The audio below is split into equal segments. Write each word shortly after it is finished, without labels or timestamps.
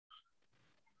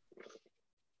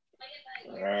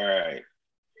All right.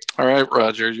 All right,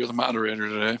 Roger, you're the moderator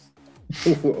today.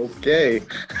 Okay.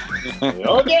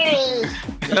 Okay.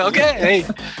 Okay.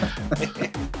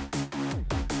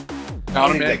 I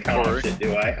don't need that kind of shit,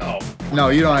 do I? Oh. No,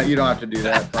 you don't have to do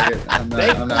that. Fuck it. I'm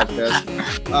not pissed.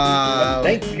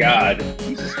 Thank God.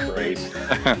 Jesus Christ.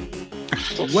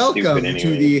 So Welcome anyway. to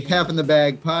the Half in the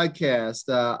Bag podcast.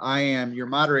 I am your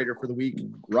moderator for the week,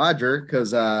 Roger,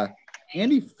 because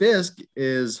Andy Fisk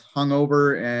is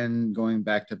hungover and going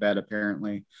back to bed,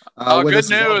 apparently. Good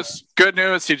news. Good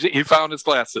news. He found his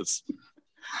glasses.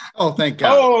 Oh, thank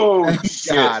God. Oh, thank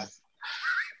shit. God.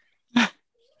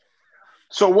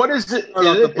 So what is it? Start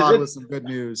off the pod with some good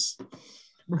news.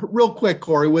 Real quick,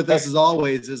 Corey, with us as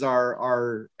always is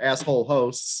our asshole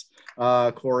hosts,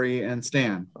 Corey and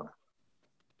Stan.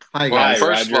 Hi, guys.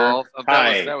 Well, first Roger. of all,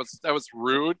 Hi. that was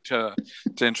rude to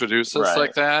introduce us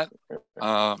like that.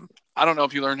 I don't know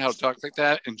if you learned how to talk like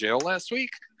that in jail last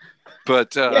week,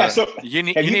 but yeah. So you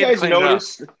need have you to guys clean it up.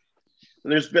 noticed?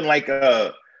 There's been like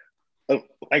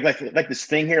this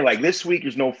thing here. Like this week,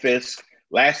 there's no Fisk.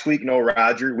 Last week, no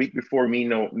Roger. Week before me,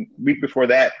 no. Week before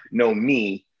that, no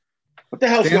me. What the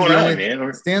hell's going on,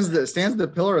 man? Stan's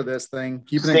the pillar of this thing,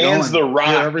 keeping Stan's it going. The rock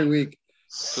here every week.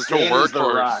 Stan is the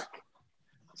rock.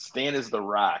 Stan is the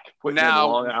rock. Putting in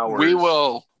long hours. we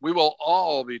will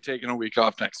all be taking a week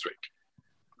off next week.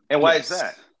 And why is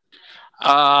that?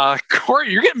 Corey,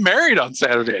 you're getting married on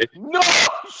Saturday. No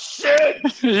shit.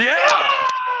 Yeah.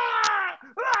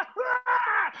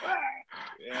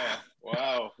 Yeah.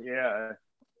 Wow. Yeah.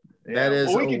 That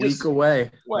is a week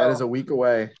away. Well, that is a week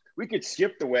away. We could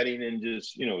skip the wedding and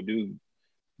just, do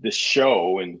the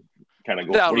show and kind of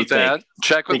go. Down with that.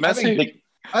 Check with Missy.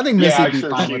 I think Missy would be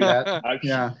fine with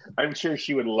that. I'm sure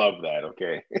she would love that.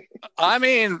 Okay. I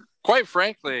mean, quite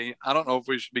frankly, I don't know if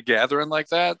we should be gathering like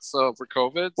that. So for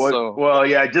COVID. Well,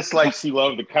 yeah, just like she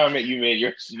loved the comment you made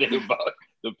yesterday about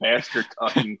the pastor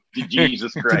talking to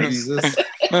Jesus Christ.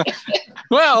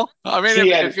 Well, I mean,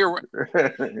 if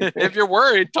you're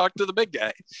worried, talk to the big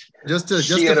guy. Just to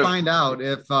find out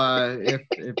if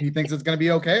he thinks it's going to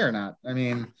be okay or not. I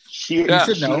mean, you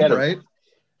should know, right?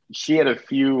 She had a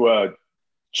few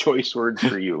choice words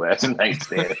for you last night,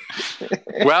 Stan.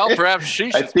 Well, perhaps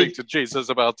she should speak to Jesus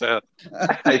about that.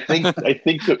 I think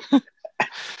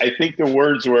the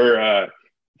words were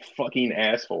fucking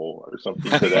asshole or something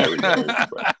to that regard.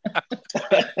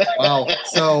 Wow.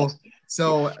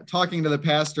 So talking to the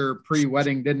pastor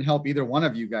pre-wedding didn't help either one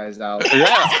of you guys out.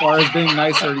 Yeah. As far as being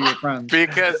nicer to your friends.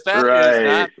 Because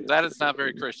that is not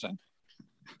very Christian.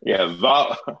 Yeah.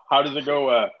 How does it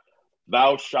go?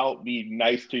 Thou shalt be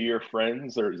nice to your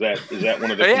friends, or is that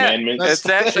one of the commandments? It's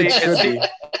actually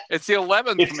it's the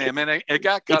 11th commandment. It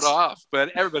got cut off, but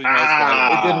everybody knows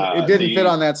about it. It didn't fit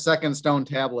on that second stone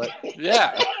tablet.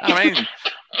 Yeah, I mean,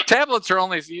 tablets are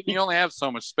you only have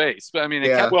so much space. But I mean,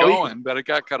 it kept going, but it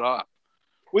got cut off.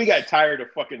 We got tired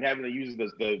of fucking having to use the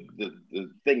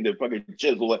thing to fucking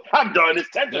chisel it. I'm done. It's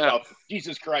 10 enough.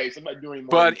 Jesus Christ, I'm not doing more.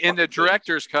 But in the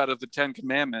director's cut of the 10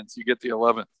 Commandments, you get the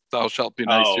 11th. Thou shalt be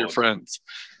nice to your friends.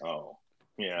 Oh,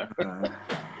 yeah.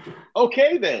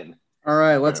 Okay, then. All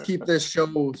right, let's keep this show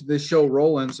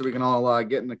rolling so we can all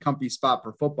get in the comfy spot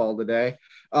for football today.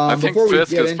 I think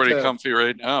Fisk is pretty comfy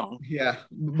right now. Yeah.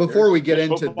 Before we get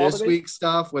into this week's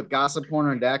stuff with Gossip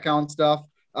Corner and DACON stuff,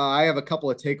 I have a couple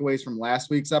of takeaways from last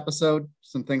week's episode.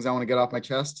 Some things I want to get off my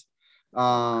chest.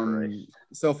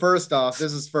 So first off,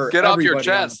 this is for get off your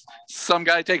chest. Some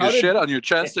guy take a shit on your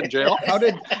chest in jail. How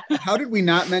did we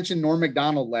not mention Norm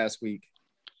Macdonald last week?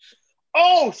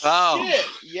 Oh shit!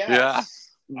 Yes. Yeah.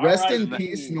 Rest in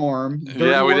peace, Norm. We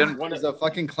didn't. He's a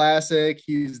fucking classic.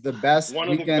 He's the best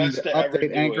weekend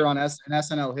update anchor on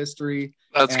SNL history.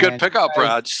 That's good pickup,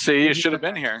 Raj. See, you should have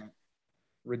been here.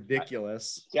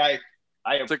 Ridiculous. Yeah,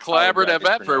 it's a collaborative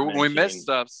effort. When we missed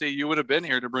stuff, see, you would have been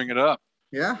here to bring it up.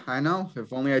 Yeah, I know.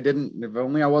 If only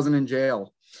I wasn't in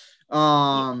jail.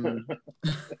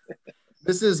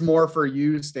 This is more for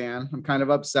you, Stan. I'm kind of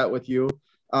upset with you.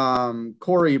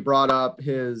 Corey brought up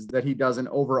that he does an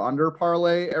over-under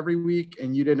parlay every week,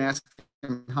 and you didn't ask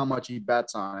him how much he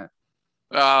bets on it.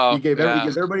 Oh, he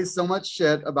gives everybody so much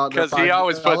shit about because he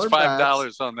always puts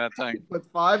 $5 on that thing. He puts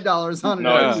 $5 on it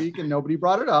every week, and nobody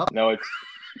brought it up. No,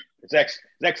 it's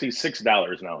actually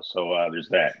 $6 now. So there's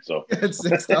that. So it's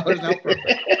 $6 now.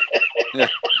 Yeah.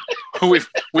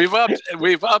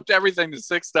 We've upped everything to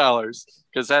 $6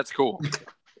 because that's cool.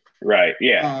 Right.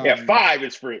 Yeah. $5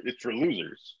 is for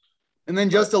losers. And then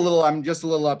I'm just a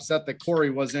little upset that Corey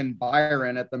was in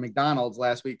Byron at the McDonald's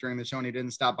last week during the show and he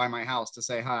didn't stop by my house to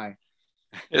say hi.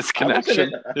 His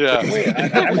connection. Yeah. He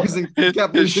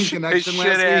kept losing connection his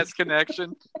last shit-ass week.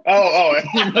 connection.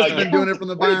 He must have been doing it from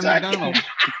the bar in McDonald's.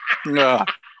 Yeah.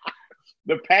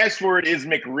 The password is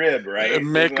McRib, right?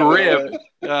 McRib.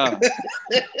 Yeah.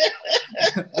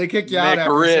 They kick you out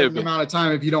after a certain amount of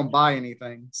time if you don't buy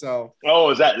anything. So.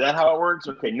 Oh, is that how it works?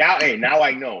 Okay, now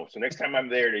I know. So next time I'm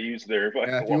there to use their if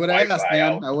you would have asked,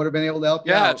 man, I would have been able to help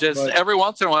you out. Yeah, just every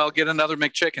once in a while, get another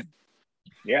McChicken.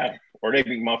 Yeah, or a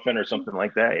big muffin or something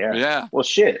like that. Yeah. Yeah. Well,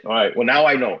 shit. All right. Well, now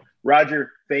I know.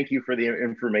 Roger, thank you for the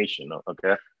information.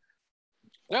 Okay.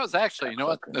 That was actually, you know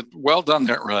what? Well done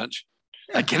there, Raj.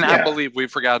 I cannot believe we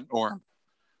forgot Orm.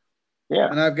 Yeah.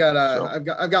 And I've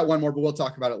got one more, but we'll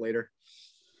talk about it later.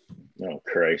 Oh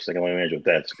Christ! I can only imagine what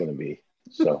that's going to be.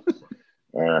 So,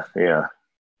 yeah.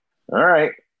 All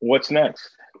right. What's next?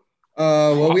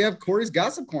 Well, we have Corey's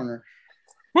Gossip Corner.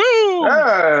 Woo!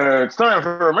 It's time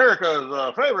for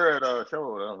America's favorite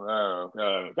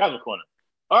show, Gossip Corner.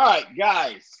 All right,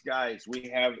 guys, we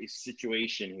have a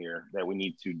situation here that we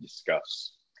need to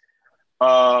discuss.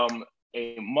 A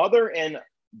mother and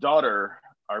daughter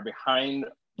are behind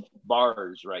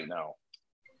bars right now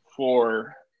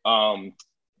for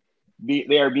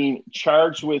they are being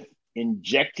charged with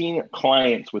injecting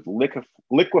clients with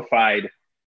liquefied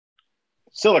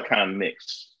silicone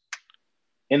mix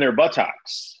in their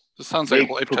buttocks. This sounds like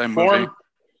a Lifetime movie.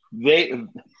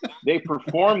 They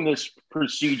performed this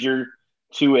procedure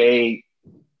to a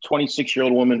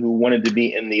 26-year-old woman who wanted to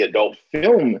be in the adult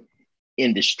film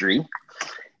industry.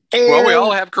 Well, we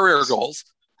all have career goals.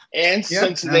 And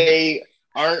since they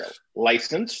aren't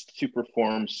licensed to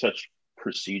perform such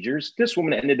procedures, this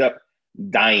woman ended up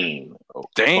dying.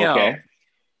 Damn. Okay.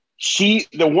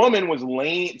 The woman was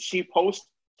laying, she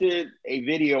posted a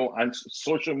video on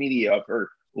social media of her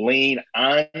laying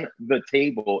on the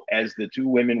table as the two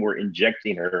women were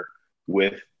injecting her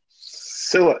with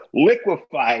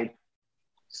liquefied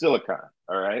silicone.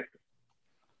 All right.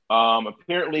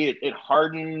 Apparently it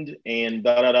hardened and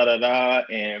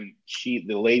and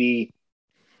the lady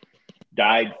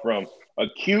died from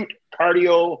acute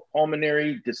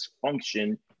cardiopulmonary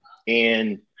dysfunction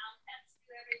and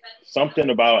something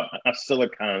about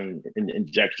silicone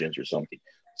injections or something.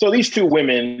 So these two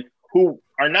women, who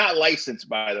are not licensed,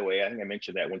 by the way, I think I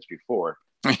mentioned that once before,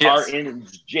 are in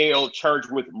jail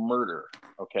charged with murder.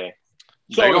 Okay.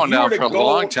 So they're going down for a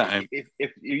long time.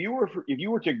 If you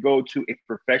were to go to a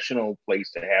professional place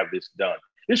to have this done,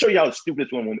 this show you how stupid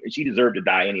this woman, she deserved to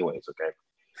die anyways. Okay,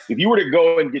 if you were to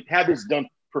go and have this done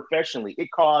professionally,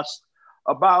 it costs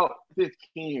about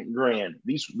 $15,000.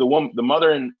 The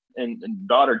mother and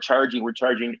daughter were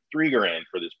charging $3,000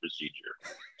 for this procedure.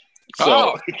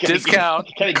 So discount.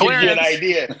 Kind of gives you an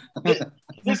idea.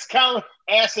 Discount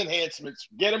ass enhancements.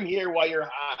 Get them here while you're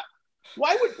hot.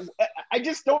 I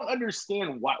just don't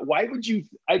understand why would you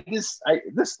this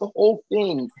the whole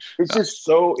thing is just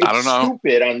so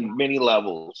stupid on many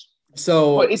levels.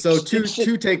 So two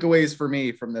takeaways for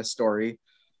me from this story.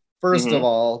 First of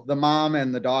all, the mom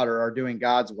and the daughter are doing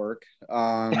God's work.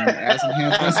 As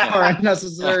enhancements are a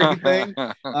necessary thing.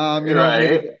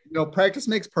 Practice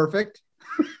makes perfect.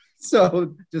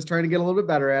 So just trying to get a little bit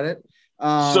better at it.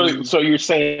 So you're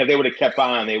saying if they would have kept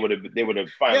on, they would have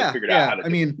finally figured out how to. I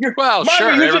mean,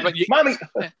 mommy,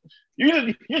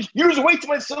 you use way too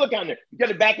much silicone there. You got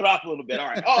to back it off a little bit. All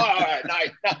right. Oh, all right.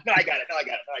 No, I got it.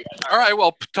 All right.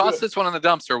 Well, toss this one in the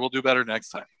dumpster. We'll do better next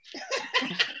time.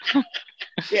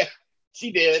 Yeah,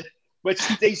 she did. But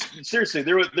seriously,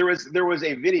 there was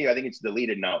a video. I think it's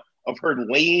deleted now of her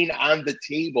laying on the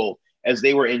table as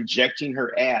they were injecting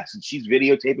her ass, and she's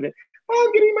videotaping it. Oh,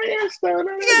 I'm getting my ass done.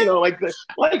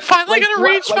 Finally gonna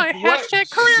reach my hashtag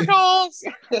career goals.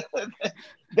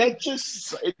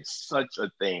 It's such a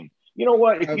thing. You know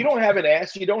what? If you don't have an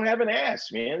ass, you don't have an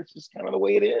ass, man. It's just kind of the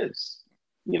way it is.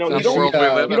 You know, that's the world we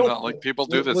live in. Like people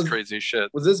do this crazy shit.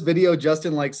 Was this video just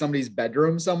in like somebody's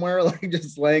bedroom somewhere, like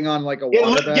just laying on like a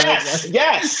water bed?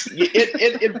 Yes.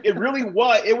 It really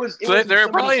was. It was. They're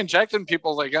probably injecting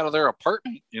people like out of their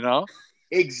apartment. You know.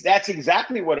 That's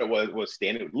exactly what it was,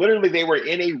 Stan. Literally, they were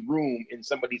in a room in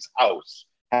somebody's house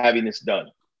having this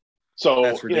done. So,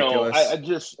 I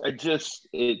just,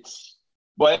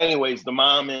 but anyways, the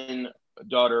mom and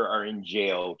daughter are in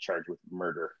jail charged with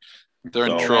murder. They're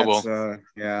in trouble.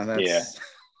 That's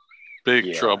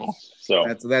big trouble. So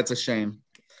that's a shame.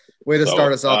 Way to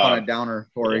start us off on a downer,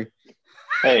 Corey.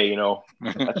 Hey,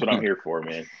 that's what I'm here for,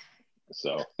 man.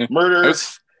 So murder.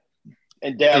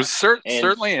 And death. It was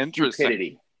certainly interesting.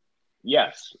 Stupidity.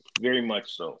 Yes, very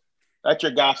much so. That's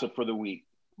your gossip for the week,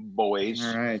 boys.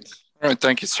 All right. All right,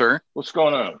 thank you, sir. What's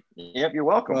going on? Yep, you're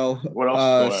welcome. Well, what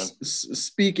else is going on?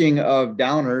 Speaking of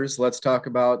downers, let's talk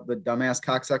about the dumbass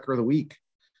cocksucker of the week.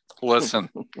 Listen,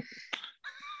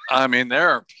 I mean, there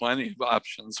are plenty of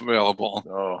options available.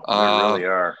 Oh, there really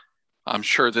are. I'm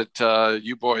sure that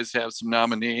you boys have some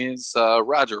nominees.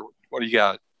 Roger, what do you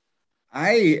got?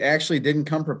 I actually didn't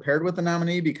come prepared with a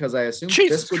nominee because I assumed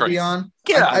Jesus this would Christ. be on.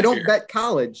 I don't bet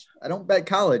college.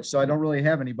 So I don't really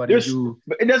have anybody who.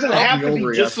 But it doesn't have to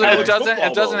be just it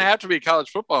doesn't have to be college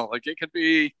football. Like it could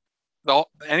be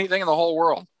anything in the whole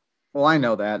world. Well, I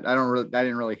know that. I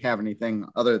didn't really have anything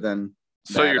other than.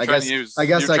 So that. you're trying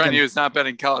to use not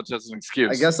betting college as an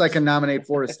excuse. I guess I can nominate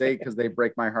Florida State because they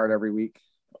break my heart every week.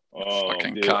 Oh,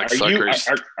 fucking cocksuckers!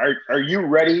 Are you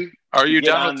ready? Are you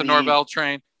done with the Norvell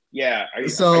train? Yeah. Are you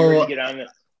ready to get on it?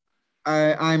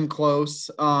 I'm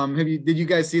close. Did you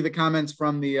guys see the comments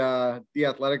from the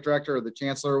athletic director or the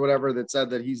chancellor or whatever that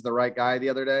said that he's the right guy the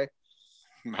other day?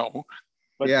 No.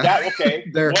 But yeah.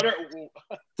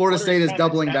 Florida State is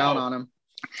doubling down on him.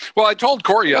 Well, I told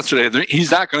Corey yesterday that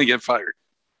he's not going to get fired.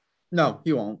 No,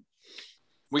 he won't.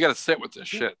 We got to sit with this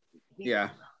shit.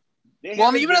 Yeah.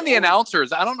 Well, even in the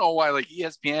announcers, I don't know why like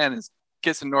ESPN is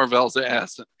kissing Norvell's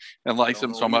ass and likes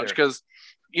him so much because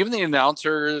even the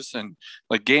announcers and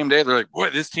like game day, they're like, boy,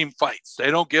 this team fights.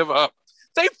 They don't give up.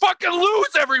 They fucking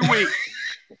lose every week.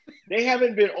 They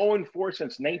haven't been 0-4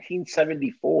 since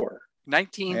 1974.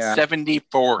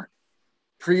 1974.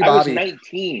 Pre-Bobby. I was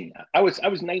 19. I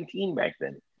was 19 back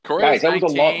then. Corey was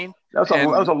 19. That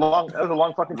was a long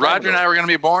fucking time Roger ago. and I were going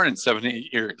to be born in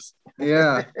 78 years.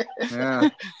 Yeah.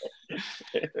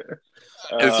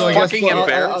 It's so fucking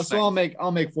embarrassing. So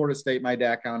I'll make Florida State my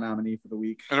DACON nominee for the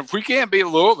week. And if we can't beat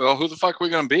Louisville, who the fuck are we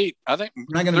going to beat? I think we're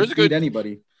not going to beat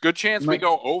anybody. Good chance we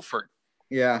go over.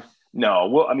 Yeah. No,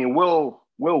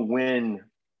 we'll win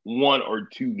 1 or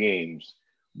 2 games,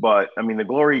 but I mean the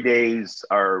glory days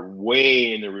are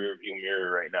way in the rearview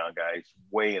mirror right now, guys.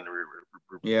 Way in the rear.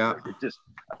 Yeah. It just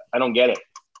I don't get it.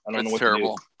 I don't know what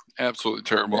terrible. to do. Absolutely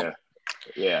terrible.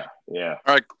 Yeah. All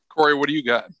right, Corey, what do you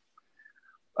got?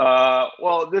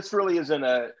 Well, this really isn't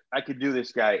I could do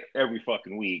this guy every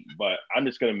fucking week, but I'm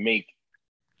just going to make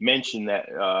mention that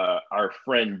our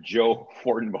friend Joe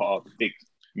Fortenbaugh picked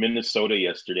Minnesota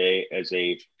yesterday as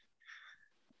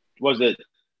were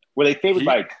they favored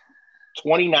by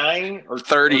 29 or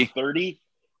 30?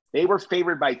 They were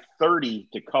favored by 30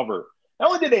 to cover. Not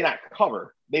only did they not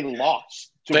cover, they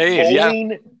lost to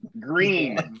Bowling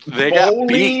Green. They got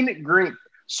beat. Green.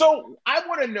 So I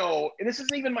want to know, and this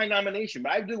isn't even my nomination,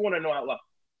 but I do want to know out loud,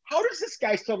 how does this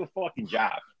guy still have a fucking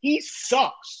job? He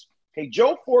sucks. Okay,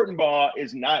 Joe Fortenbaugh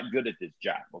is not good at this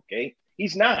job, okay?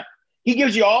 He's not. He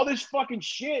gives you all this fucking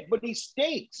shit, but he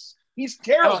stinks. He's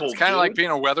terrible. It's kind of like being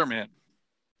a weatherman.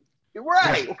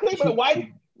 Right. Okay, but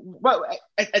why? But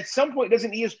at some point,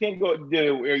 doesn't ESPN go,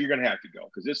 you're going to have to go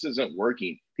because this isn't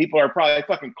working. People are probably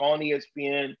fucking calling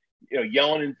ESPN,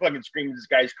 yelling and fucking screaming, this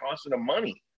guy's costing them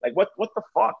money. Like, what the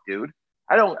fuck, dude?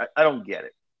 I don't get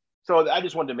it. So I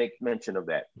just wanted to make mention of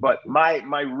that. But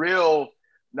my real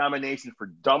nomination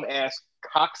for dumbass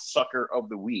cocksucker of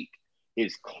the week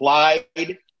is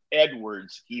Clyde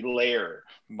Edwards-Helaire.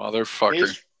 Motherfucker.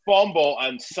 His fumble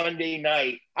on Sunday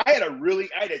night. I had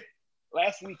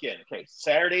last weekend. Okay,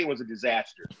 Saturday was a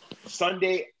disaster.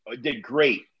 Sunday did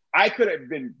great. I could have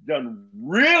been done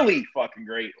really fucking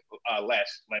great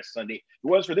last Sunday. It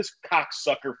was for this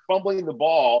cocksucker fumbling the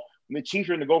ball when the Chiefs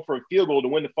were going to go for a field goal to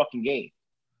win the fucking game.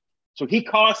 So he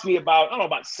cost me about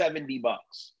 $70.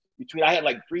 I had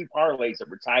like 3 parlays that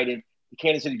were tied in to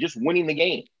Kansas City just winning the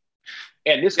game.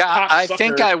 And this cocksucker, I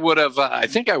think I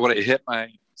would have hit my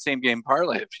same game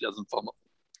parlay if he doesn't fumble.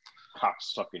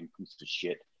 Cocksucking piece of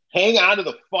shit. Hang on to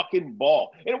the fucking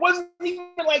ball. And it wasn't even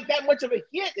like that much of a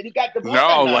hit that he got the ball.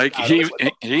 No, like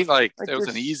it was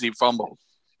an easy fumble.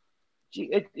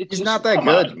 He's not that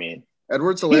good, man.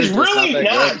 Edwards-Helaire. He's really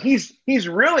not. He's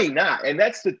really not. And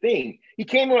that's the thing. He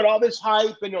came in with all this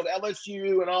hype and the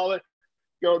LSU and all that,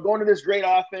 going to this great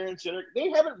offense. And they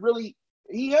haven't really.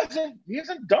 He hasn't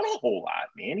done a whole lot,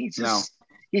 man. He's just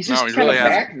kind of really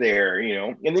back there,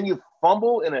 And then you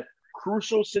fumble in a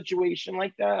crucial situation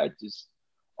like that.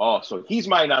 So he's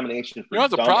my nomination for.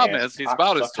 The problem is he's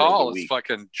about as tall as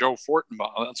fucking Joe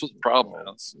Fortenbaugh. That's what the problem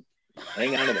is.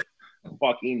 Hang on to the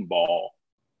fucking ball.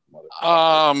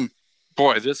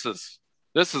 Boy, this is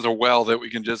a well that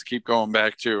we can just keep going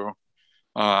back to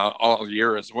all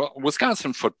year as well.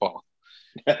 Wisconsin football.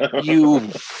 You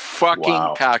fucking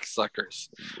cocksuckers.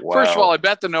 Wow. First of all, I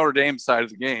bet the Notre Dame side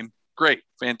of the game. Great,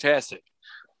 fantastic.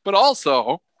 But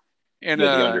also in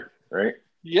the under, right?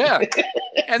 Yeah.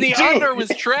 And the under was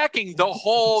tracking the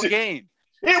whole game.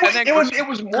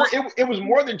 It was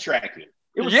more than tracking.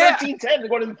 It was 13-10 to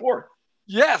go to the fourth.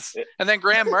 Yes. And then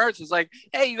Graham Mertz was like,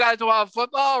 hey, you guys want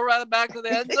football? Run it back to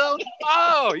the end zone?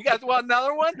 Oh, you guys want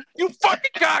another one? You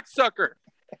fucking cocksucker.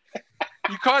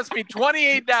 You cost me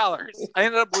 $28. I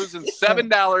ended up losing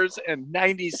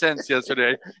 $7.90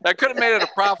 yesterday. I could have made it a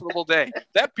profitable day.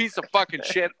 That piece of fucking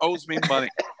shit owes me money.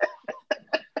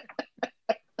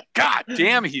 God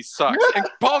damn, he sucks. And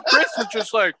Paul Chris is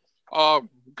just like,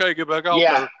 okay, get back out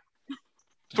there.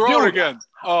 Throw it again.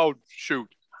 Oh, shoot.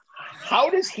 How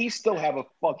does he still have a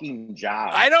fucking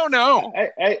job? I don't know.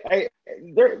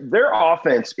 Their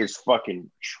offense is fucking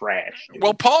trash. Dude.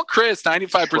 Well, Paul Chris,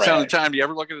 95% of the time, do you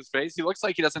ever look at his face? He looks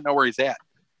like he doesn't know where he's at.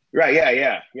 Right,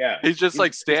 yeah. He's just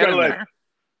like standing there.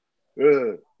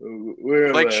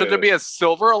 Like, should there be a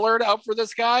silver alert out for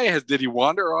this guy? Did he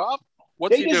wander off?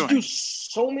 What's he doing? They just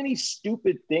do so many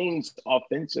stupid things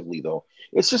offensively, though.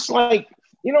 It's just like,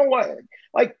 you know what?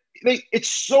 Like, it's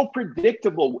so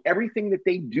predictable. Everything that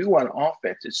they do on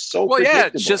offense is so predictable. Yeah,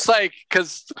 it's just like,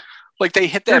 because like they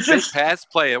hit that big pass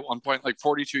play at one point, like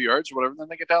 42 yards or whatever, and then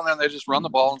they get down there and they just run the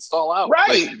ball and stall out.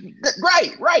 Right.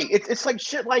 It's like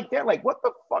shit like that. Like, what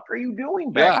the fuck are you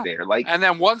doing back there? Like, and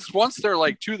then once they're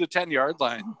like to the 10-yard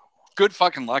line, good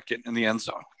fucking luck getting in the end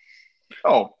zone.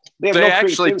 Oh, they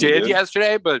actually did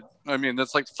yesterday, but I mean,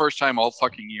 that's like the first time all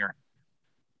fucking year.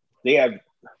 They have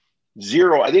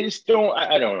zero. They just don't.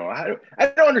 I don't know. I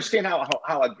don't understand how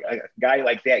a guy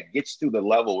like that gets to the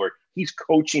level where he's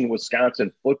coaching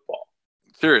Wisconsin football.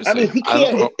 Seriously, I mean, he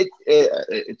can't.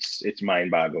 It's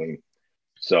mind-boggling.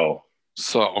 So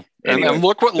anyway, and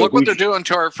look what they're doing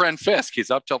to our friend Fisk.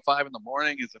 He's up till 5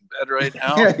 a.m. He's in bed right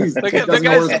now. The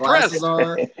guy's depressed.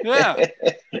 Yeah,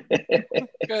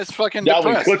 the guy's fucking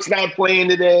depressed. Cook's not playing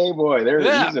today, boy.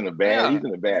 He's in a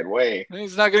bad way.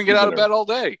 He's not going to get out of bed all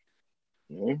day.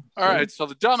 Mm-hmm. All right, so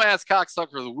the dumbass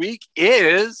cocksucker of the week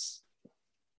is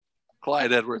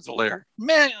Clyde Edwards-Helaire.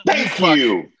 Man,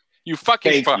 you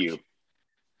fucking fuck.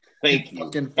 Thank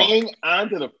you. Hang on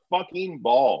to the fucking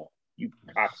ball, you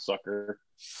cocksucker.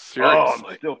 Seriously. Oh,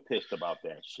 I'm still pissed about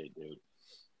that shit, dude.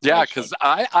 Yeah, because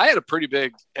I had a pretty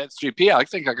big SGP. I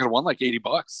think I could have won like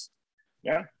 $80.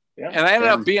 Yeah. And I ended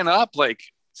up being up like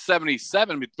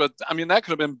 77, but I mean, that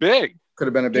could have been big. Could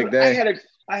have been a big day.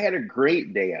 I had a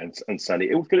great day on Sunday.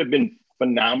 It could have been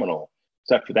phenomenal,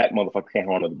 except for that motherfucker can't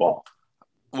hold on to the ball.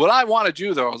 What I want to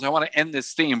do, though, is I want to end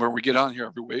this theme where we get on here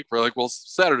every week. We're like, well,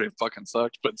 Saturday fucking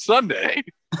sucks, but Sunday,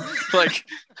 like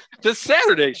this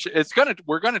Saturday,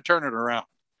 we're gonna turn it around.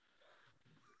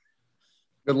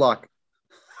 Good luck.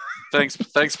 Thanks,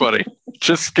 buddy.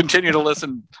 Just continue to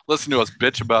listen to us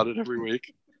bitch about it every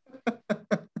week.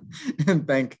 and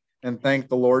thank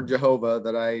the Lord Jehovah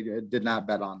that I did not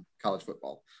bet on college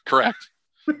football. Correct.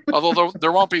 Although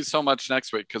there won't be so much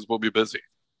next week because we'll be busy.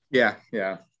 Yeah.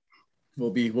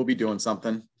 We'll be doing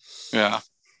something. Yeah.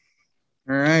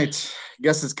 All right.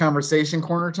 Guess it's conversation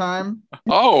corner time.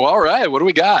 Oh, all right. What do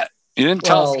we got? You didn't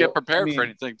tell us to get prepared for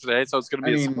anything today, so it's going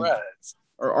to be a surprise.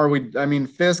 Are we? I mean,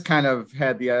 Fisk kind of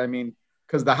had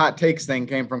because the hot takes thing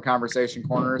came from conversation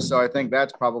corner, so I think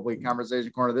that's probably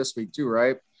conversation corner this week too,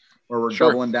 right? Where we're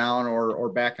doubling down or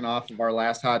backing off of our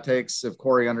last hot takes. If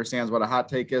Corey understands what a hot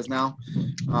take is now.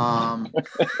 I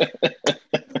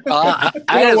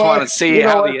just want to see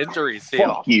how the injuries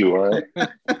feel. Fuck you, all right?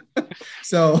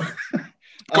 So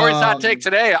Corey's hot take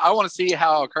today. I want to see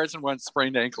how Carson Wentz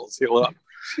sprained ankles heal up.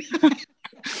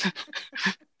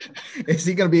 Is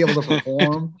he going to be able to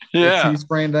perform? Yeah. With 2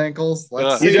 sprained ankles.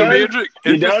 Let's see. It's going to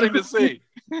be interesting to see.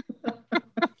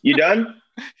 You done?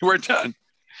 We're done.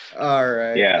 All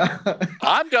right. Yeah.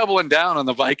 I'm doubling down on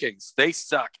the Vikings. They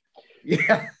suck.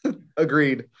 Yeah.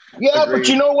 Agreed. Yeah, but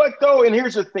you know what though? And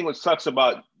here's the thing: what sucks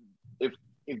about if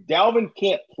Dalvin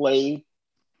can't play,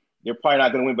 they're probably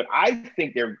not going to win. But I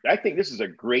think this is a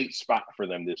great spot for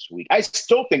them this week. I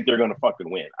still think they're going to fucking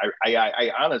win.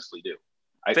 I honestly do.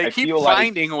 They keep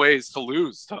finding ways to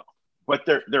lose, though. But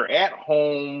they're at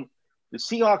home. The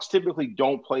Seahawks typically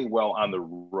don't play well on the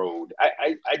road.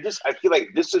 I feel like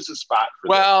this is a spot for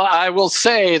them. Well, I will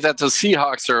say that the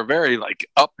Seahawks are a very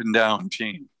up and down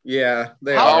team. Yeah,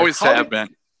 they always have been.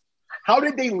 How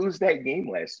did they lose that game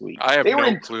last week? I have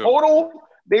no clue.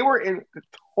 They were in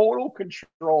total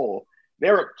control.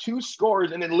 They were up 2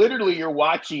 scores, and then literally you're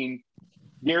watching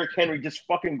Derrick Henry just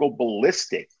fucking go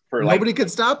ballistic for nobody could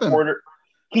stop him.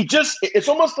 It's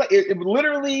almost like it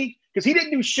literally, because he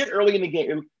didn't do shit early in the game.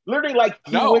 It literally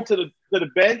went to the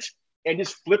bench and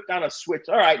just flipped on a switch.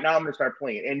 All right, now I'm gonna start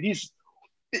playing. And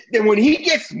then when he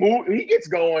gets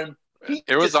going,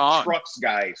 it was trucks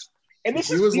guys. And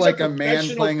he was like a man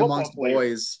playing amongst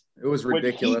boys. It was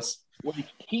ridiculous. when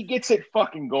he gets it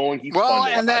fucking going, he's well,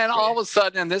 fun to and then watch, all of a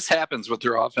sudden, and this happens with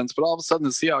their offense, but all of a sudden the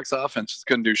Seahawks offense is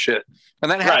going to do shit,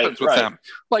 and that happens with them.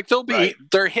 Like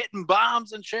they're hitting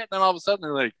bombs and shit, and then all of a sudden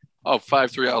they're like, oh,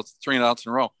 3 outs in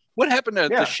a row. What happened to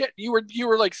the shit you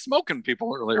were like smoking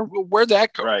people earlier? Where'd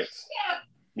that go? Right.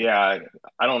 Yeah,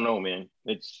 I don't know, man.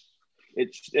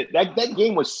 That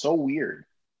game was so weird.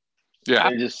 Yeah.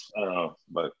 I don't know.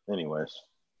 But anyways.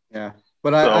 Yeah.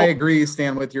 But I agree,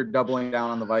 Stan, with your doubling down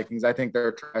on the Vikings. I think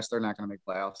they're trash. They're not going to make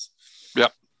playoffs.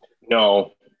 Yep.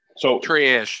 No. So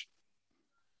trash.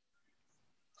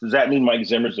 Does that mean Mike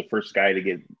Zimmer's the first guy to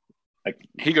get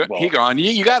he gone?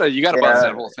 You gotta buzz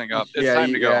that whole thing up. It's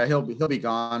time to go. Yeah, he'll be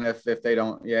gone if they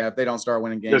don't start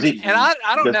winning games. And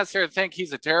I don't necessarily think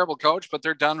he's a terrible coach, but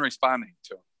they're done responding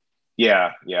to him.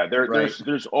 Yeah.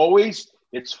 There's always,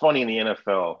 it's funny in the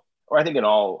NFL, or I think in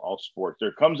all sports,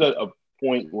 there comes a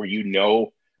point where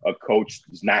a coach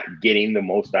is not getting the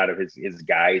most out of his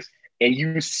guys, and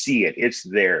you see it. It's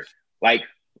there. Like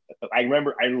I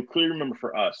clearly remember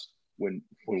for us when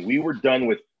we were done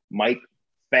with Mike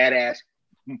fat ass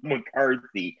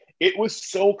McCarthy, it was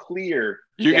so clear.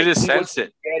 You could just sense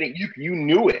it. You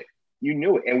knew it.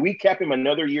 And we kept him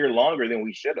another year longer than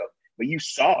we should have. But you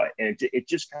saw it, and it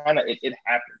just kind of it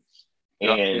happens.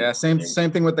 And,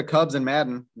 same thing with the Cubs and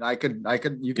Madden. You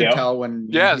could tell when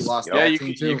he lost. Yeah, you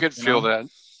could feel that.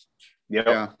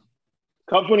 Yeah.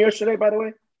 Cubs won yesterday, by the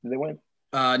way. Did they win?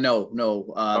 No.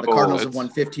 The Cardinals have won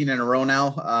 15 in a row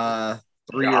now.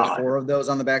 3 or 4 of those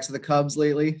on the backs of the Cubs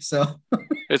lately. So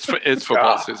it's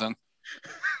football season.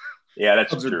 Yeah,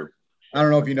 that's true. I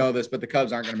don't know if you know this, but the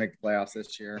Cubs aren't going to make the playoffs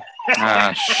this year.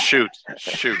 Shoot.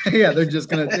 Yeah, they're just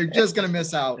gonna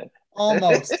miss out.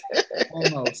 Almost.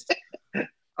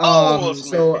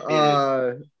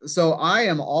 So I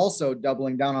am also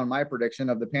doubling down on my prediction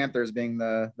of the Panthers being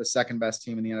the second best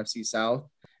team in the NFC South.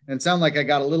 And it sounded like I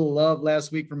got a little love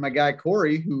last week from my guy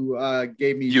Corey, who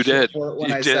gave me shit for it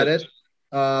when I said it.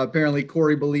 Apparently,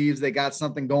 Corey believes they got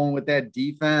something going with that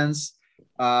defense.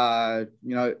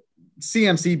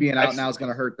 CMC being out now is going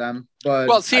to hurt them. But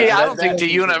I don't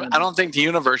think the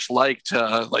universe liked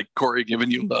Corey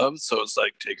giving you love, so it's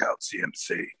like take out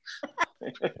CMC.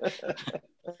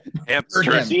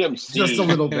 CMC just a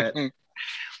little bit.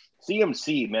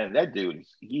 CMC, man, that dude,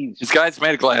 this guy's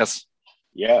made of glass.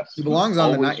 Yes, he belongs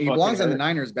on the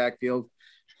Niners backfield.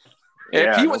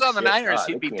 If he was on the Niners,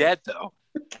 he'd be dead though,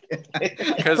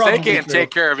 because they can't take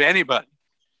care of anybody.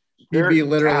 He'd be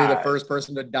literally the first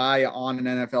person to die on an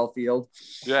NFL field.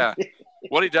 Yeah.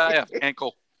 What did he die of?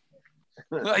 Ankle.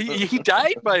 He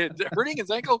died by hurting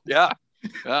his ankle? Yeah.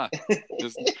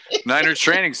 Just Niners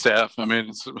training staff. I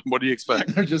mean, what do you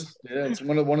expect? They're just it's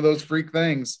one of those freak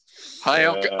things. High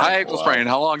ankle sprain.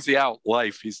 How long is he out?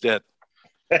 Life. He's dead.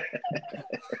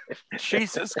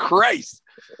 Jesus Christ.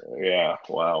 Yeah.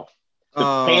 Wow.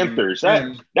 The Panthers.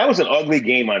 That was an ugly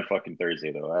game on fucking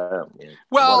Thursday, though.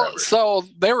 Whatever. So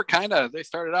they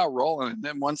started out rolling, and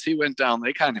then once he went down,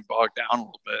 they kind of bogged down a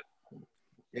little bit.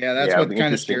 Yeah, that's what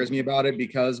kind of scares me about it,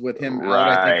 because with him out,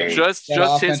 I think just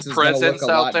his presence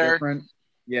out there. Different.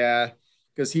 Yeah,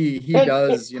 because he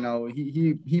does,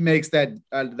 he makes that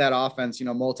offense,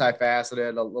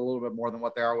 multifaceted a little bit more than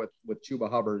what they are with Chuba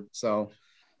Hubbard. So.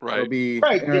 Right. It'll be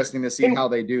interesting to see how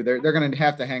they do. They're going to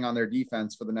have to hang on their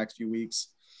defense for the next few weeks.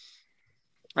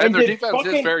 And their defense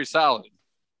is very solid.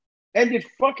 And did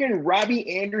fucking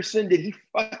Robbie Anderson, did he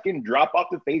fucking drop off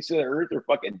the face of the earth or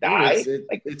fucking die?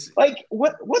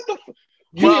 What the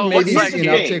maybe see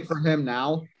an uptick for him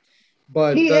now.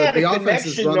 But the offense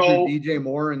is run through DJ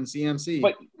Moore and CMC.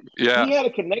 But he had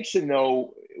a connection,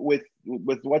 though, with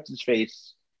what's his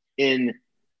face in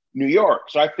New York,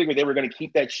 so I figured they were going to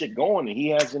keep that shit going, and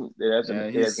it hasn't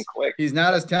clicked. He's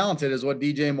not as talented as what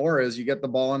DJ Moore is. You get the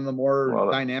ball in the more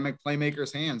dynamic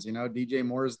playmakers' hands. DJ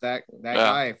Moore is that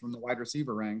guy from the wide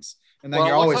receiver ranks, and then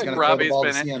you're always going to throw the ball to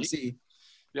CMC.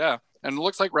 And it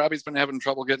looks like Robbie's been having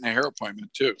trouble getting a hair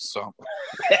appointment too. So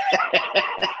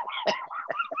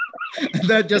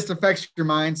that just affects your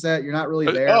mindset. You're not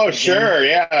really there. Oh, sure,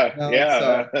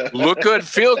 yeah. Look good,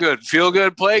 feel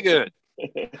good, play good.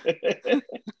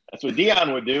 That's what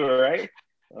Dion would do, right?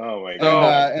 Oh my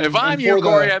god! If I'm you,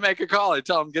 Corey, I make a call. I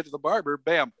tell him get to the barber.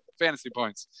 Bam, fantasy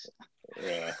points.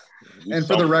 Yeah. And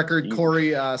for the record,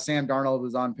 Corey, Sam Darnold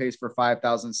was on pace for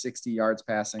 5,060 yards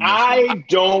passing. I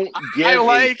don't get. I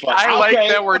like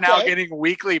that we're now getting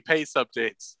weekly pace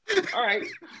updates. All right,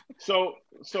 so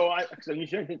you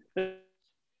should.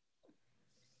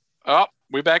 Oh,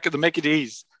 we're back at the Mickey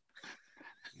D's.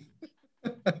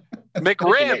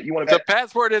 McRib. The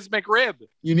password is McRib.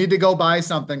 You need to go buy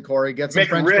something, Corey. Get some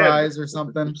French fries or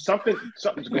something.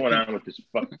 Something's going on with this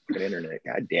fucking internet.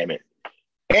 God damn it.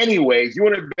 Anyways, you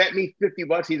want to bet me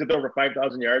 $50 he's at over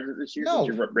 5,000 yards this year? No.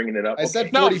 You're bringing it up. I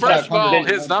said no. First of all,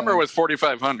 his number was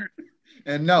 4,500.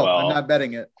 And no, I'm not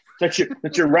betting it. Since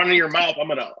you're running your mouth, I'm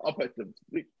gonna up at the.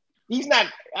 He's not.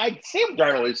 Sam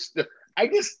Darnold is.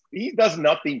 He does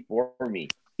nothing for me.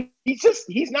 He's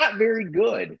not very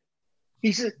good.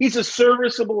 He's a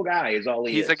serviceable guy. Is all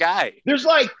he is. He's a guy. There's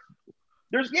like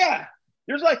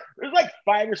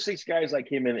 5 or 6 guys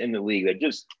like him in the league that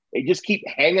just keep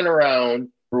hanging around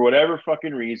for whatever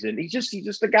fucking reason. He's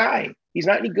just a guy. He's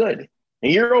not any good.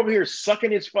 And you're over here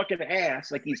sucking his fucking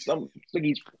ass like he's I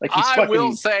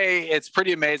will say it's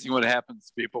pretty amazing what happens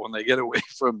to people when they get away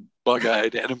from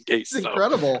bug-eyed Adam Gase. It's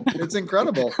incredible. It's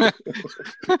incredible.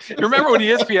 You remember when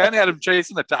ESPN had him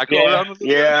chasing the taco around? Dude,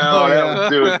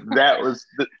 that was.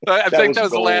 I think that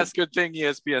was the last good thing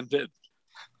ESPN did.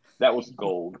 That was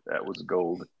gold.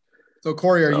 So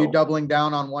Corey, are you doubling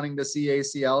down on wanting to see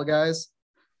ACL guys?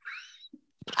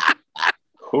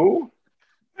 Who?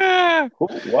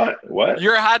 What?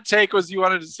 Your hot take was you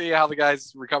wanted to see how the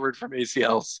guys recovered from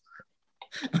ACLs.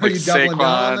 Are you doubling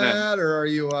down on that, or are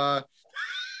you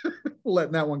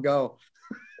letting that one go?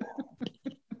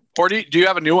 Or do you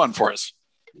have a new one for us?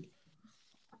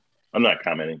 I'm not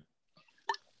commenting.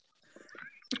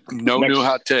 New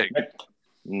hot take.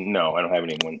 No, I don't have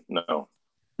anyone. No.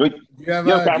 Do you have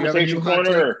a conversation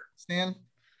corner, Stan?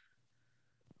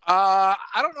 I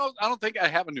don't know. I don't think I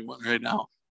have a new one right now.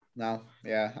 No,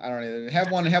 yeah, I don't either.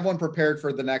 Have one prepared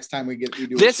for the next time we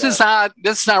do. This is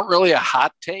not really a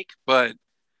hot take, but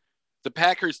the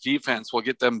Packers defense will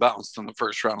get them bounced in the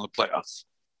first round of the playoffs.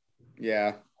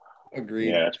 Yeah,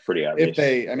 agreed. Yeah, it's pretty obvious.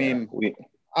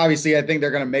 Obviously, I think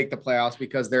they're going to make the playoffs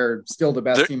because they're still the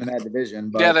best team in that division.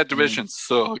 But, that division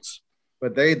sucks.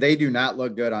 But they do not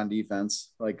look good on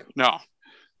defense.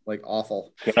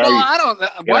 Awful. I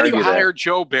don't. Why do you hire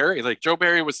Joe Barry? Like Joe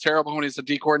Barry was terrible when he's a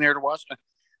D coordinator to Washington.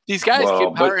 These guys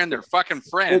keep hiring their fucking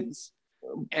friends,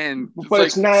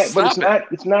 it's not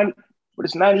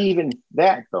even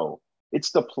that though. It's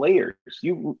the players.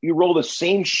 You roll the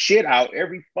same shit out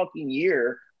every fucking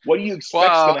year. What do you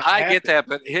expect? Well, I get that,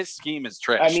 but his scheme is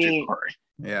trash.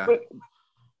 Yeah.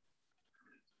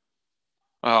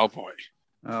 Oh boy.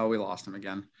 Oh, we lost him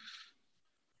again.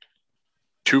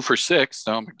 2 for 6.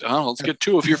 No, McDonald's, get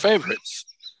 2 of your favorites.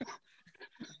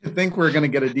 I think we're going to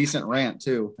get a decent rant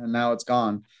too, and now it's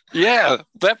gone. Yeah,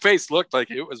 that face looked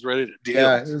like it was ready to deal.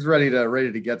 Yeah, it was ready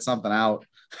to get something out.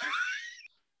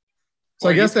 So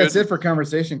I guess that's it for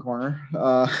Conversation Corner.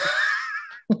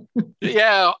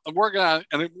 Yeah, we're gonna,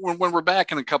 and when we're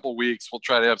back in a couple weeks, we'll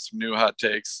try to have some new hot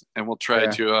takes, and we'll try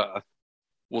to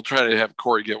have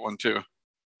Corey get one too.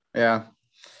 Yeah.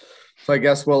 So I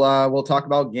guess we'll talk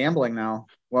about gambling now.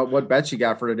 What bets you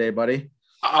got for today, buddy?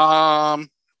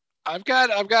 I've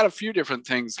got a few different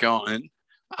things going.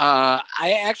 I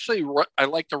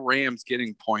like the Rams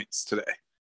getting points today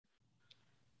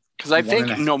because I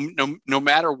think no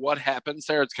matter what happens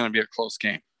there, it's going to be a close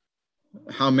game.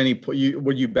 How many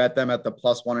would you bet them at the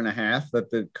 +1.5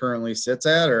 that it currently sits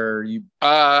at, or you?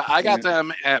 I got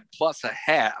them at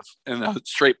 +0.5 in a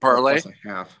straight parlay.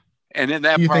 +0.5. And in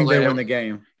that you parlay, think they win the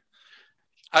game?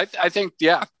 I think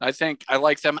I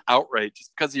like them outright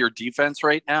just because of your defense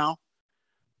right now.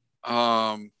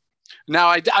 Now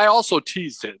I also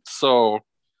teased it. So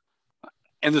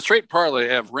in the straight parlay,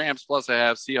 I have Rams +0.5,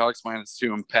 Seahawks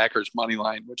 -2, and Packers money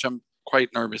line, which I'm quite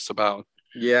nervous about.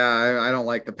 Yeah, I don't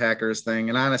like the Packers thing,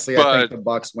 and honestly, I think the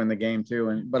Bucks win the game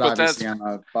too. But obviously, I'm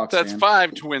a Bucks fan.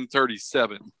 5 to win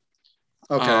 37.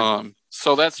 Okay.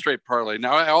 So that's straight parlay.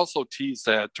 Now I also teased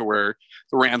that to where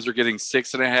the Rams are getting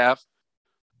 6.5,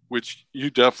 which you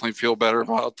definitely feel better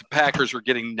about. The Packers are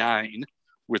getting 9,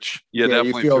 which you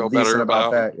definitely feel better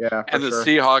about. That. Yeah, and the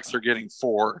Seahawks are getting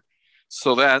 4.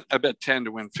 So that I bet 10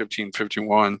 to win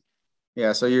 15-51.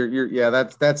 Yeah, so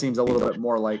that seems a little bit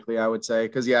more likely, I would say,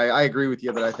 because I agree with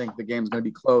you that I think the game's going to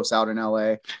be close out in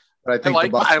LA. But I think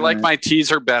I like my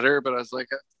teaser better, but I was like,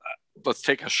 let's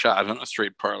take a shot on a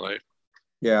straight parlay.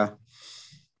 Yeah.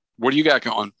 What do you got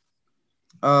going?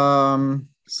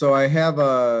 So I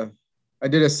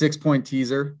did a 6-point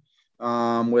teaser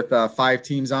with 5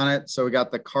 teams on it. So we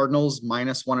got the Cardinals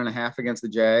 -1.5 against the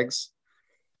Jags,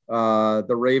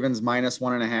 the Ravens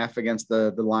 -1.5 against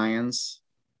the Lions.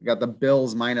 We got the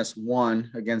Bills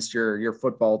 -1 against your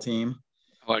football team.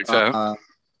 I like that.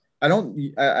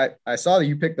 I saw that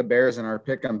you picked the Bears in our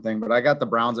pick'em thing, but I got the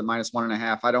Browns at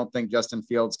 -1.5. I don't think Justin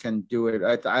Fields can do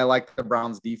it. I like the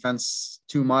Browns defense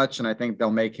too much, and I think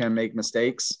they'll make him make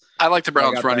mistakes. I like the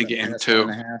Browns running game too.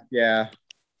 Yeah.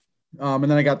 And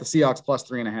then I got the Seahawks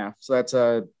 +3.5. So that's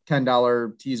a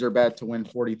 $10 teaser bet to win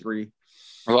 43.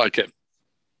 I like it.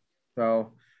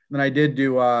 So then I did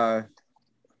do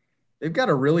they've got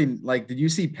a really did you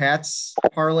see Pat's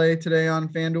parlay today on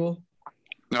FanDuel?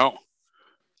 No.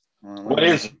 What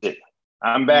is it?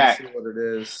 I'm back. See what it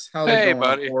is. How's it going,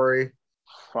 buddy? Corey?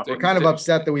 We're kind of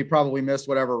upset that we probably missed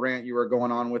whatever rant you were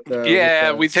going on with the.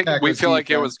 Yeah, with the we feel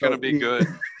like it was going to be good,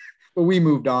 but we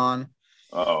moved on.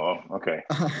 Oh, okay.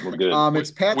 We're good. It's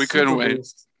Pat's. We couldn't wait.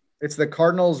 Boost. It's the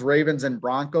Cardinals, Ravens, and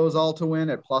Broncos all to win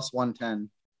at +110.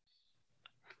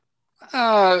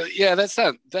 Yeah, that's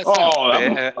not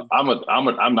bad. I'm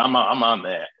on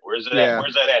that. Where's it at?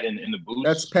 Where's that at in the boost?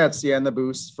 That's Pat's, in the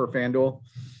boost for FanDuel.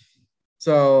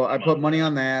 So I put money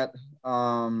on that.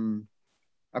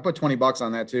 I put $20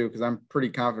 on that too because I'm pretty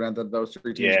confident that those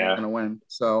three teams are going to win.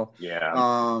 So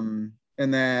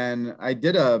and then I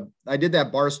did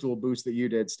that Barstool boost that you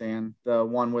did, Stan. The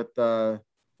one with the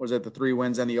 3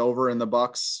 wins and the over in the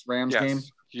Bucks Rams game?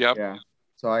 Yep. Yeah.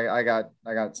 So I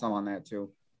got some on that too.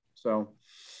 So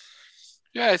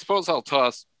yeah, I suppose I'll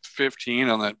toss 15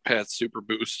 on that Pat Super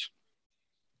Boost.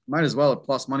 Might as well at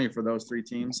plus money for those 3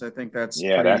 teams. I think that's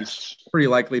pretty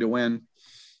likely to win.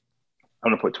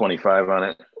 I'm gonna put 25 on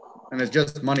it. And it's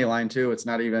just money line too. It's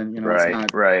not even, right. It's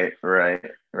not... Right.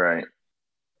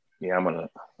 Yeah, I'm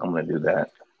gonna do that.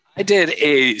 I did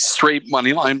a straight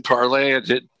money line parlay. I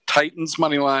did Titans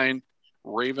money line,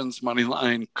 Ravens money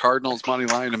line, Cardinals money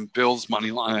line, and Bills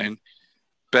money line.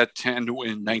 Bet 10 to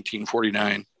win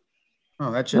 1949.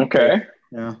 Oh, that should okay.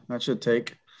 Yeah, that should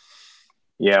take.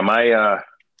 Yeah,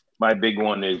 my big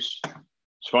one is.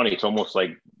 It's funny. It's almost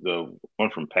like the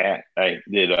one from Pat. I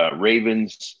did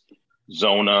Ravens,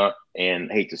 Zona,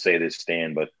 and hate to say this,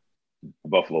 Stan, but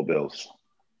Buffalo Bills.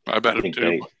 I bet them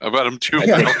too. I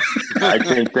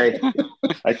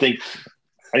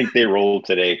think they rolled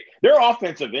today. Their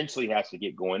offense eventually has to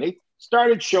get going. They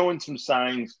started showing some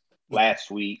signs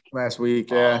last week.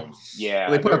 Yeah.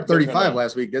 Yeah. They put up 35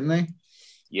 last week, didn't they?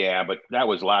 Yeah, but a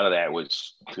lot of that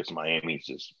was just Miami's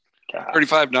just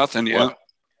 35-0. Yeah. Well,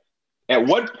 at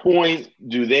what point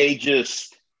do they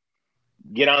just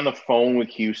get on the phone with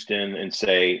Houston and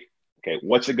say, okay,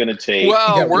 what's it going to take?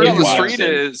 Well, word on the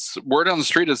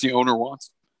street is the owner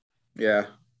wants. Yeah.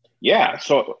 Yeah.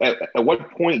 So at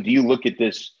what point do you look at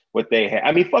this? What they have?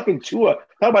 I mean, fucking Tua.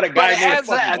 How about a guy named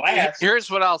fucking Glass?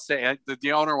 Here's what I'll say: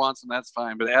 the owner wants him, that's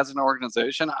fine. But as an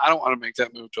organization, I don't want to make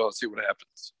that move till I see what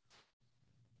happens.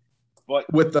 But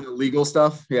with the legal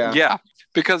stuff, yeah,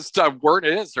 because the word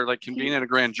is they're like convening a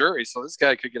grand jury, so this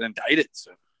guy could get indicted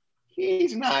soon.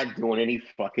 He's not doing any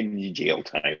fucking jail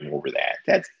time over that.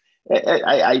 That's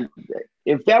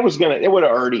if that was it would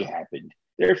have already happened.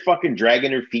 They're fucking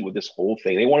dragging their feet with this whole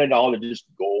thing. They want it all to just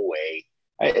go away.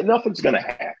 Nothing's gonna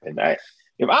happen.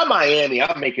 If I'm Miami,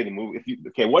 I'm making the move.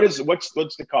 What's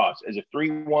the cost? Is it 3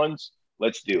 1s?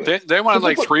 Let's do it. They wanted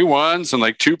like 3 1s and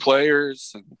like 2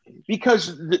 players.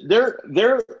 Because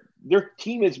their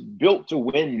team is built to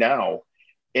win now,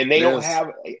 and they don't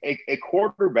have a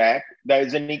quarterback that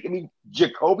is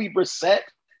Jacoby Brissett.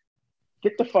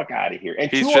 Get the fuck out of here.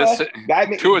 And Tua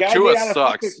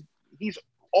sucks. He's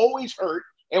always hurt.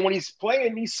 And when he's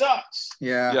playing, he sucks.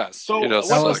 Yeah. Yes. So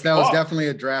that was definitely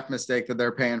a draft mistake that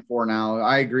they're paying for now.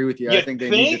 I agree with you. I think they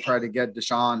need to try to get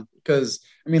Deshaun because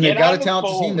they've got a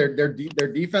talented team.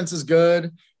 Their defense is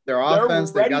good. Their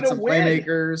offense, they've got some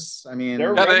playmakers. I mean,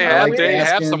 they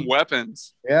have some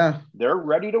weapons. Yeah. They're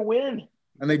ready to win.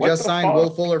 And they just signed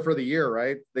Will Fuller for the year,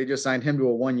 right? They just signed him to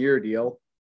a 1-year deal.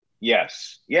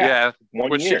 Yes. Yeah.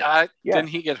 1 year. Didn't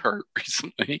he get hurt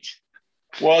recently?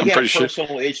 Well, again,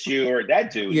 personal issue or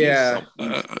that dude. Yeah.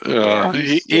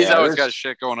 He's always got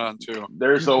shit going on too.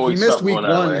 There's always he missed week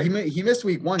 1. He missed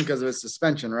week 1 because of his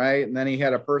suspension, right? And then he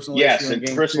had a personal issue. Yes, and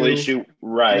personal issue,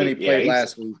 right? And then he played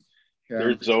last week. Yeah.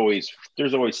 There's always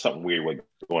something weird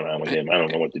going on with him. I don't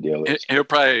know what the deal is. He'll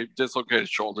probably dislocate his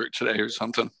shoulder today or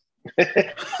something.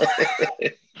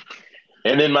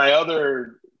 And then my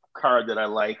other card that I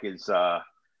like is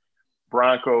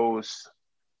Broncos,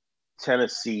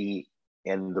 Tennessee,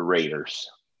 and the Raiders.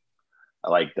 I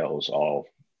like those all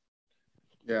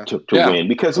to win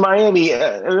because Miami,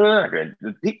 they're not good.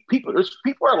 People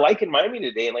are liking Miami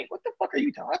today and like, what the fuck are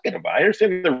you talking about? I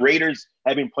understand the Raiders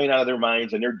have been playing out of their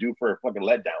minds and they're due for a fucking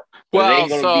letdown. Well,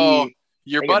 so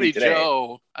your buddy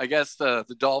Joe, I guess the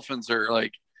Dolphins are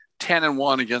like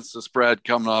 10-1 against the spread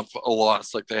coming off a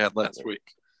loss like they had last week.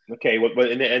 Okay,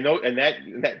 but and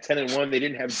that 10-1, they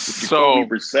didn't have Jacoby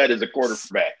Brissett as a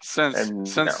quarterback.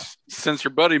 Since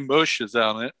your buddy Mush is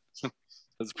on it,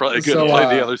 it's probably good to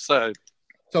play the other side.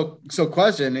 So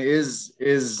question is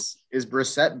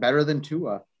Brissett better than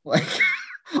Tua?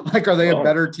 Like are they a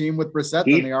better team with Brissett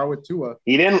than they are with Tua?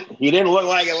 He didn't look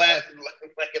like it last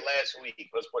week.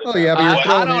 Let's put it but you're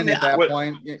throwing in at that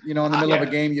point. In the middle of a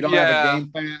game, you don't have a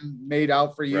game plan made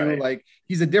out for you. Right. Like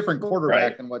he's a different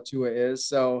quarterback than what Tua is.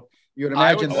 So you would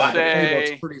imagine that the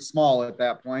playbook's pretty small at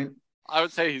that point. I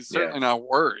would say he's certainly not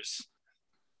worse.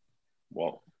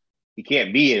 Well, he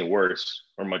can't be any worse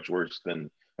or much worse than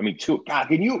Tua. God,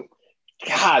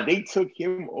 they took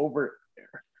him over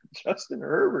Justin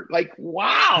Herbert. Like,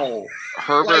 wow.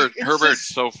 Herbert's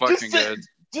so fucking good.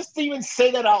 Just to even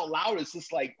say that out loud, it's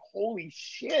just like, holy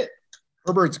shit.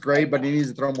 Herbert's great, but he needs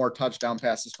to throw more touchdown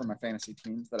passes for my fantasy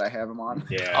teams that I have him on.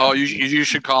 Yeah. Oh, you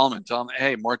should call him and tell him,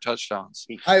 hey, more touchdowns.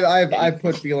 I've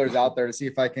put feelers out there to see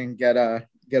if I can get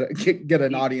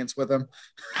an audience with him.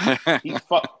 He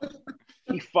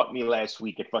fucked me last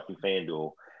week at fucking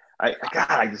FanDuel.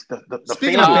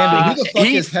 Speaking of FanDuel, who the fuck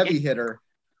is heavy hitter?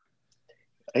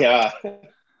 Yeah.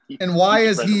 And why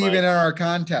is he even in our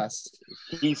contest?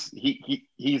 He's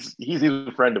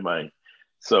a friend of mine.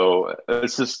 So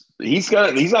it's just he's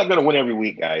not gonna win every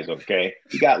week, guys. Okay,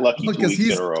 he got lucky 2 weeks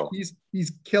in a row.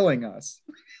 He's killing us.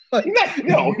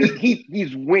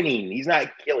 He's winning. He's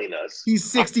not killing us. He's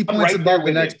 60 points above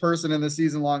the next person in the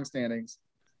season long standings.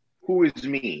 Who is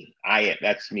me?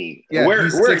 That's me. Yeah, where are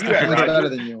you at? Better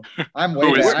than you. I'm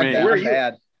way bad. I'm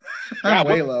bad. I'm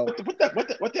way low. What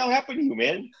the hell happened to you,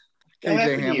 man?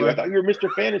 KJ Hamler. I thought you were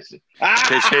Mr. Fantasy.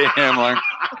 KJ Hamler.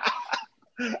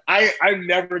 I'm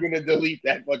never gonna delete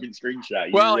that fucking screenshot.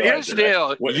 Here's the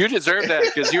deal. You deserve that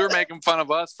because you were making fun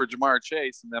of us for Jamar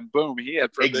Chase, and then boom, he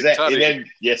had for a big tutty. Then,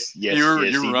 yes, you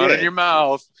running your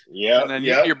mouth. Yeah, and then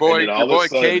your boy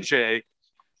KJ.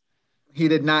 He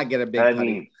did not get a big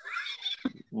tutty.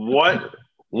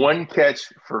 One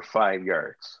catch for 5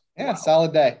 yards. Yeah, wow.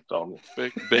 Solid day.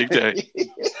 Big day.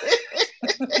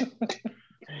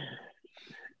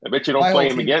 I bet you don't play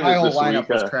him again this week. My lineup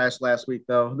was trash last week,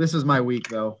 though. This is my week,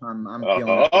 though. I'm feeling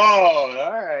it. Oh,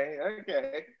 all right.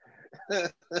 Okay.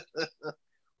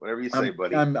 Whatever you say,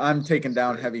 buddy. I'm taking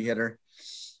down heavy hitter.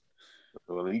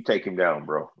 Well, you take him down,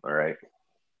 bro. All right.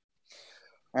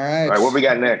 All right. All right, what we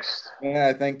got next? Yeah,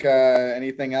 I think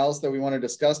anything else that we want to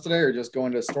discuss today or just go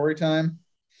into story time?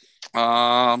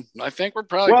 I think we're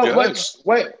probably good.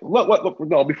 Look,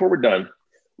 no, before we're done.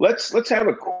 Let's have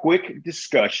a quick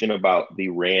discussion about the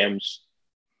Rams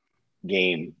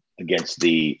game against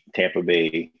the Tampa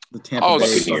Bay.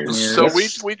 Buccaneers. So we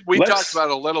talked about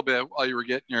it a little bit while you were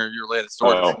getting your latest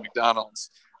order from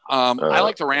McDonald's. I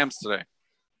like the Rams today.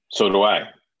 So do I.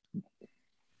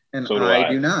 And so I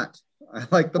do not. I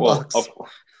like the Bucs.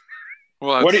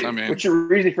 What's your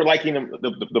reason for liking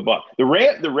the Bucs?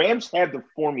 The Rams have the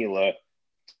formula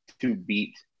to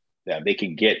beat them. They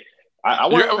can get.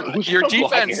 Your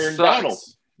defense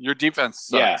sucks. Your defense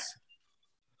sucks.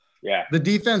 Yeah. The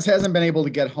defense hasn't been able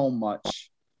to get home much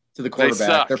to the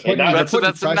quarterback.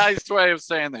 That's a nice way of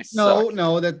saying they suck.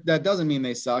 No, that doesn't mean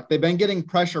they suck. They've been getting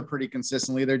pressure pretty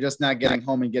consistently. They're just not getting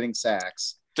home and getting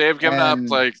sacks. They've given up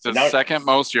the second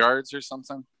most yards or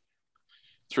something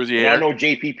through the air. I know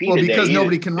JPP. Well, because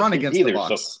nobody can run against the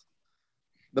Bucs. So.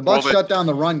 The Bucs shut down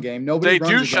the run game. They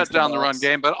do shut down the run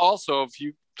game, but also if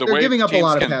you. They're giving up a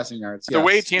lot of passing yards. The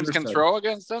way teams can throw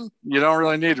against them, you don't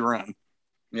really need to run.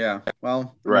 Yeah,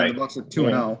 well, right. The Bucs are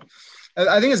 2-0.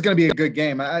 I think it's going to be a good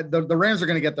game. The Rams are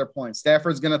going to get their points.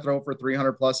 Stafford's going to throw for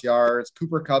 300 plus yards.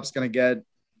 Cooper Kupp's going to get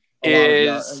a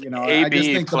lot of yards. I just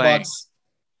think playing? The Bucs.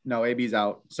 No, AB's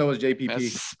out. So is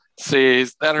JPP. See,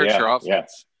 that hurts your offense. Yeah.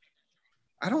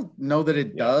 I don't know that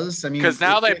it does. I mean, because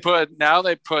now they put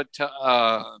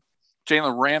Jalen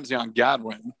Ramsey on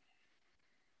Godwin.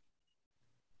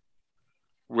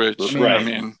 Which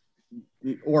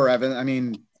or Evan. I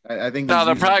mean, I think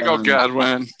they'll probably go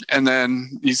Godwin, and then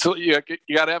you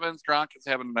got Evans. Gronk is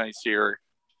having a nice year.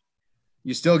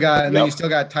 You still got, and then you still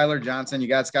got Tyler Johnson. You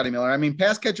got Scotty Miller. I mean,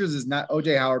 pass catchers is not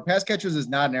OJ Howard. Pass catchers is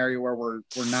not an area where we're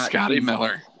not. Scotty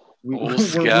Miller.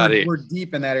 We're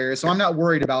deep in that area, so I'm not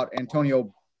worried about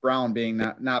Antonio Brown being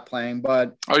not playing.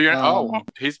 But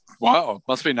he's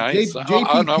must be nice.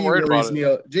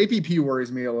 JPP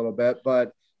worries me a little bit,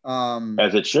 but.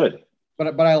 As it should,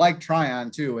 but I like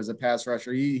Tryon too as a pass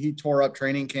rusher. He tore up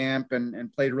training camp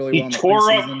and played really well. He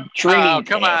tore up training camp.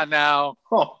 Come on now!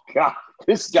 Oh God,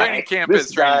 this guy! Training camp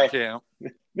is training camp.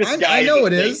 I know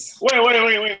it is.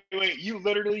 Wait! You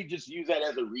literally just use that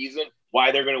as a reason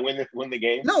why they're going to win the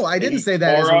game? No, I didn't say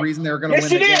that as a reason they were going to win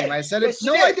the game. I said it.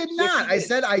 No, I did not. I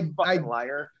said I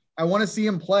want to see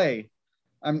him play.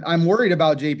 I'm worried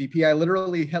about JPP. I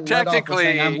literally led off with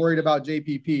saying I'm worried about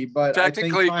JPP, but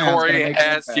technically Corey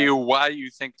asked you why you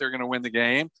think they're going to win the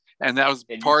game, and that was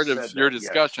part of your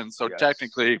discussion. Yes. So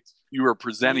technically, you were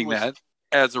presenting that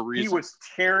as a reason. He was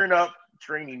tearing up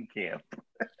training camp.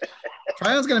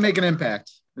 Tryon's going to make an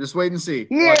impact. Just wait and see.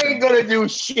 He ain't going to do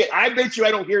shit. I bet you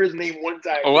I don't hear his name one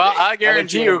time. Well, I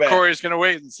guarantee you Corey's going to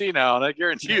wait and see now, and I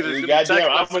guarantee you there's going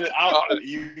to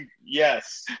be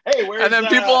yes. Hey, where's and then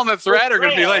people on the thread are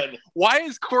going to be like, why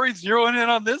is Corey zeroing in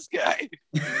on this guy?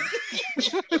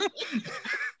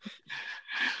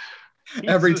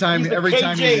 every time he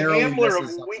Hamler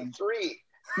of week 3.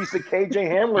 He's the KJ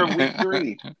Hamler of week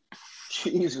 3.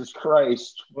 Jesus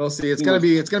Christ. We'll see. It's gonna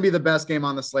be the best game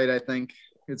on the slate, I think.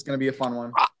 It's gonna be a fun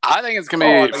one. I think it's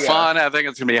gonna be fun. I think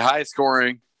it's gonna be high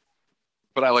scoring,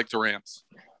 but I like the Rams.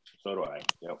 So do I.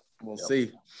 Yep. We'll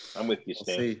see. I'm with you,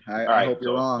 Stan. We'll see. I hope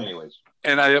you're wrong. Anyways.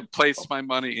 And I placed my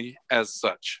money as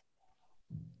such.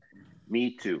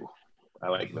 Me too. I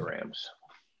like the Rams.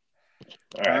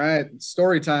 All right.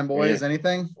 Story time, boys. Yeah.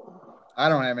 Anything? I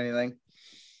don't have anything.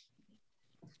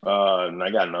 I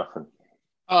got nothing.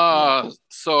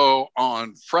 So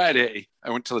on Friday,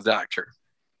 I went to the doctor.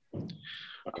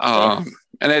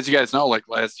 And as you guys know, like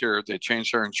last year, they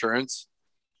changed our insurance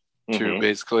to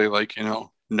basically like,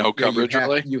 no coverage.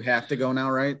 You have to go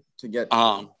now, right? To get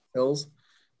pills.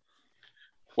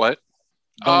 What?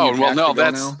 No,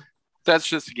 that's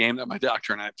just a game that my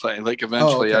doctor and I play. Like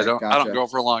eventually I don't go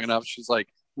for long enough. She's like,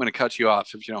 I'm going to cut you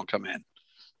off if you don't come in.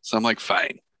 So I'm like,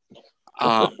 fine.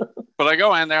 But I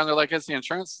go in there and they're like, is the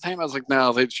insurance the same? I was like,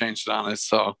 no, they've changed it on us.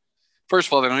 So first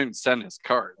of all, they don't even send us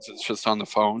cards. It's just on the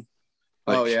phone.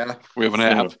 Like, we have an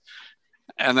app.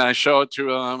 And then I show it to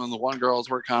them and the one girl's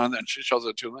working on it and she shows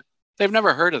it to them. They've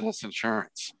never heard of this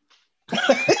insurance.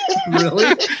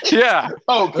 Really? Yeah.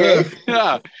 Okay.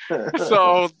 Yeah.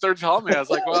 So they're telling me, I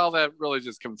was like, well, that really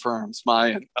just confirms my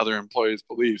and other employees'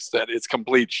 beliefs that it's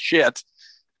complete shit.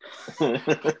 And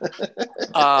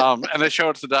they show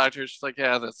it to the doctor. She's like,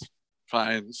 yeah, that's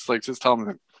fine. It's like, just tell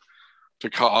me to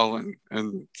call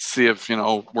and see if,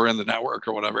 we're in the network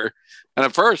or whatever. And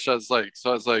at first I was like,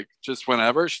 just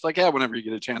whenever. She's like, yeah, whenever you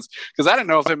get a chance. Because I didn't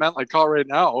know if they meant like call right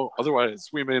now. Otherwise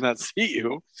we may not see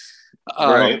you.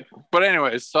 Right. But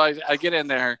anyway, so I get in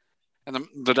there and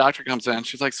the doctor comes in.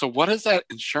 She's like, so what does that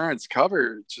insurance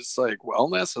cover? Just like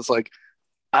wellness? It's like,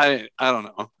 I don't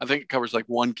know. I think it covers like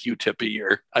one Q-tip a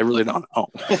year. I really don't know.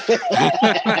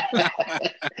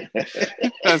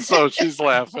 And so she's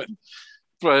laughing.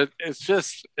 But it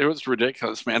was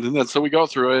ridiculous, man. And then so we go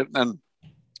through it and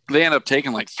they end up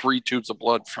taking like 3 tubes of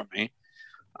blood from me.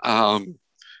 And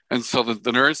so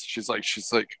the nurse, she's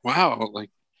like, wow, like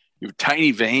you have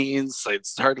tiny veins. Like,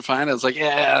 it's hard to find. I was like,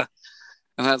 yeah.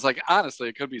 And I was like, honestly,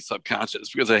 it could be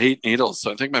subconscious because I hate needles.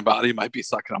 So I think my body might be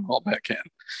sucking them all back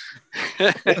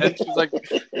in. And she's like,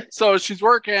 so she's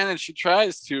working and she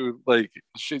tries to like,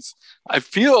 I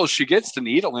feel she gets the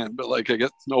needle in, but like, I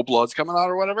guess no blood's coming out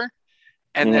or whatever.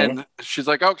 And then she's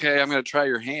like, okay, I'm going to try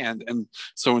your hand. And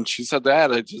so when she said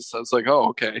that, I was like, oh,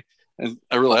 okay. And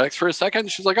I relaxed for a second.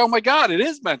 She's like, oh my God, it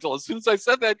is mental. As soon as I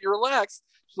said that, you relaxed.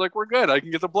 She's like, we're good. I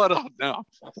can get the blood out now.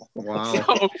 Wow.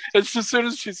 So it's as soon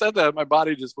as she said that, my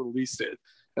body just released it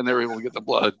and they were able to get the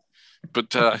blood.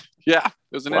 But it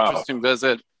was an interesting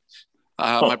visit.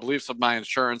 My beliefs of my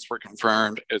insurance were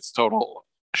confirmed. It's total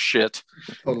shit.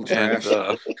 Total trash.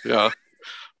 And,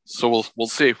 so we'll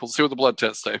see. We'll see what the blood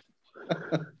tests say.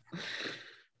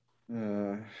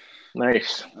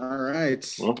 Nice. All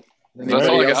right. Well, that's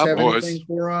all I got, have boys. Anything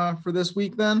for this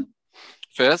week then?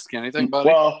 Fisk, anything, buddy?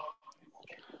 Well,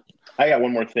 I got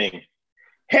one more thing.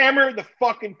 Hammer the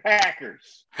fucking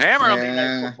Packers. Hammer on the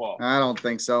night football. I don't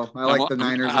think so. I like the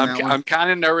Niners. I'm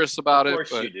kind of nervous about it. Of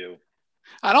course you do.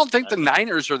 I don't think the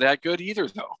Niners are that good either,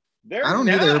 though. I don't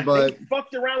either, but they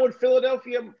fucked around with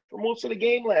Philadelphia for most of the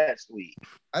game last week.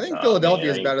 I think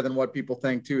Philadelphia is better than what people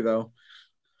think too, though.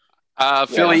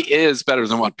 Philly is better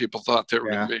than what people thought they were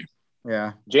going to be.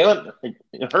 Yeah. Jalen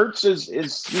Hurts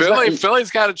is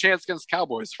Philly's got a chance against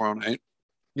Cowboys tomorrow night.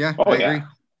 Yeah,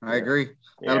 I agree.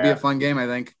 That'll be a fun game, I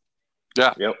think.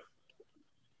 Yeah. Yep.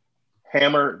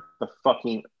 Hammer the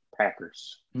fucking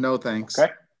Packers. No thanks.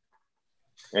 Okay.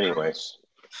 Anyways.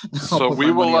 So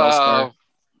we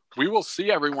will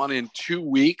see everyone in 2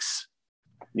 weeks.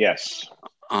 Yes.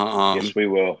 Yes, we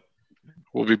will.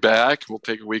 We'll be back. We'll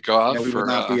take a week off. Yeah,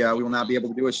 we will not be able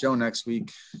to do a show next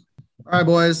week. All right,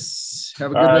 boys.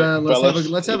 Have a good.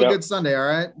 Let's have a good Sunday. All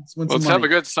right. Let's have a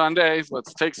good Sunday.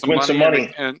 Let's take some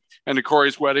money into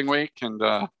Corey's wedding week and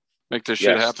make this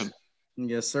shit happen.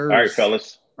 Yes, sir. All right,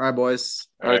 fellas. All right, boys.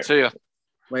 All right. See ya.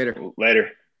 Later.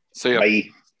 See ya. Bye.